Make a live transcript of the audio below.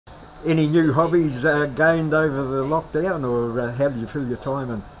Any new hobbies gained over the lockdown, or how do you fill your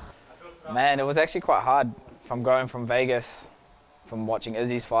time in? Man, it was actually quite hard from going from Vegas, from watching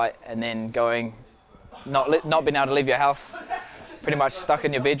Izzy's fight, and then going, not being able to leave your house, pretty much stuck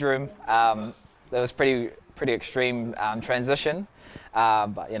in your bedroom. That was pretty extreme transition.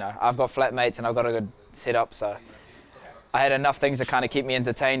 But you know, I've got flatmates and I've got a good setup, so I had enough things to kind of keep me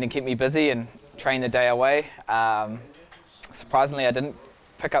entertained and keep me busy and train the day away. Surprisingly, I didn't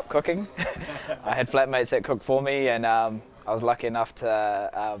pick up cooking. I had flatmates that cooked for me, and I was lucky enough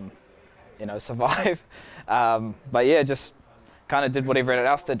to you know, survive. But yeah, just kind of did what everyone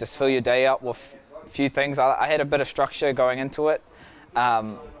else did, just fill your day up with a few things. I had a bit of structure going into it.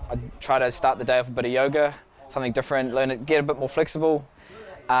 I try to start the day off with a bit of yoga, something different, learn it, get a bit more flexible,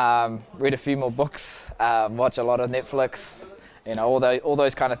 read a few more books, watch a lot of Netflix, you know, all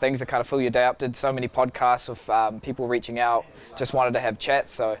those kind of things that kind of fill your day up. Did so many podcasts with people reaching out, just wanted to have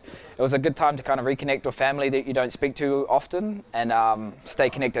chats. So it was a good time to kind of reconnect with family that you don't speak to often, and stay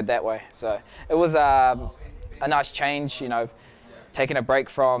connected that way. So it was a nice change, you know, taking a break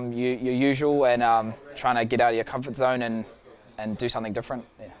from your usual and trying to get out of your comfort zone and do something different.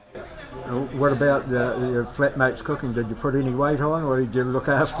 Yeah. What about your flatmates cooking? Did you put any weight on, or did you look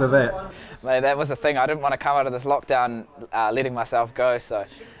after that? Mate, that was the thing. I didn't want to come out of this lockdown letting myself go, so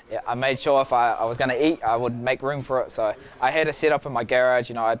yeah, I made sure if I was going to eat, I would make room for it. So I had a setup in my garage.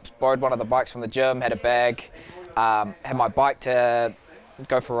 You know, I borrowed one of the bikes from the gym, had a bag, had my bike to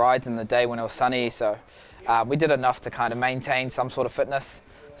go for rides in the day when it was sunny. So we did enough to kind of maintain some sort of fitness.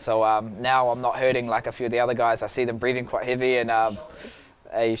 So now I'm not hurting like a few of the other guys. I see them breathing quite heavy, and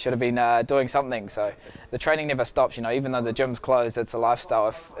you should have been doing something. So the training never stops, you know, even though the gym's closed, it's a lifestyle.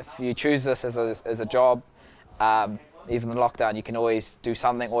 If you choose this as a job, even in lockdown, you can always do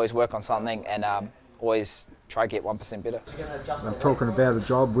something, always work on something, and always try to get 1% better. I'm talking about a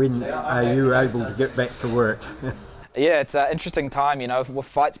job. When are you able to get back to work? Yeah, it's an interesting time, you know, with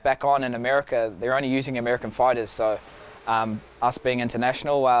fights back on in America, they're only using American fighters. So us being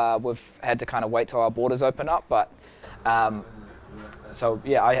international, we've had to kind of wait till our borders open up. But so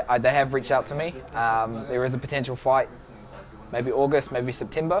yeah, they have reached out to me. There is a potential fight, maybe August, maybe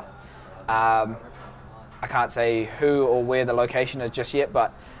September. I can't say who or where the location is just yet,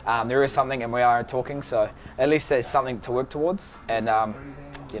 but there is something, and we are talking. So at least there's something to work towards, and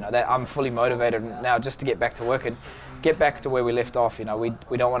you know, that I'm fully motivated now just to get back to work and get back to where we left off. You know,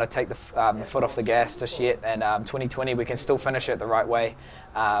 we don't want to take the foot off the gas just yet, and 2020 we can still finish it the right way,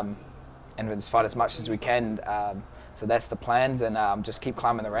 and fight as much as we can. So that's the plans, and just keep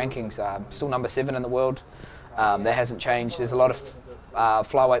climbing the rankings. Still number 7 in the world. That hasn't changed. There's a lot of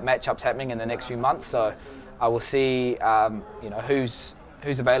flyweight matchups happening in the next few months, so I will see you know, who's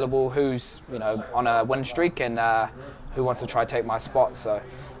available, who's, you know, on a win streak, and who wants to try to take my spot. So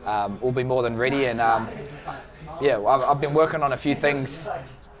we'll be more than ready, and yeah, I've been working on a few things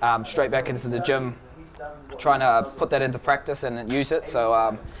straight back into the gym, trying to put that into practice and use it.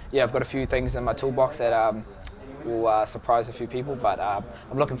 So yeah, I've got a few things in my toolbox that will surprise a few people, but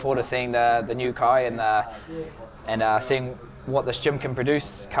I'm looking forward to seeing the new Kai and seeing what this gym can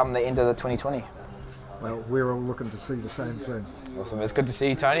produce come the end of the 2020. Well, we're all looking to see the same thing. Awesome. It's good to see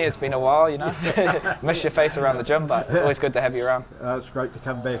you, Tony. It's been a while, you know. Miss your face around the gym, but it's always good to have you around. It's great to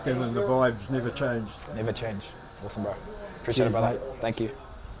come back in, and the vibes never change. Never change. Awesome, bro. Appreciate it, brother. Mate. Thank you.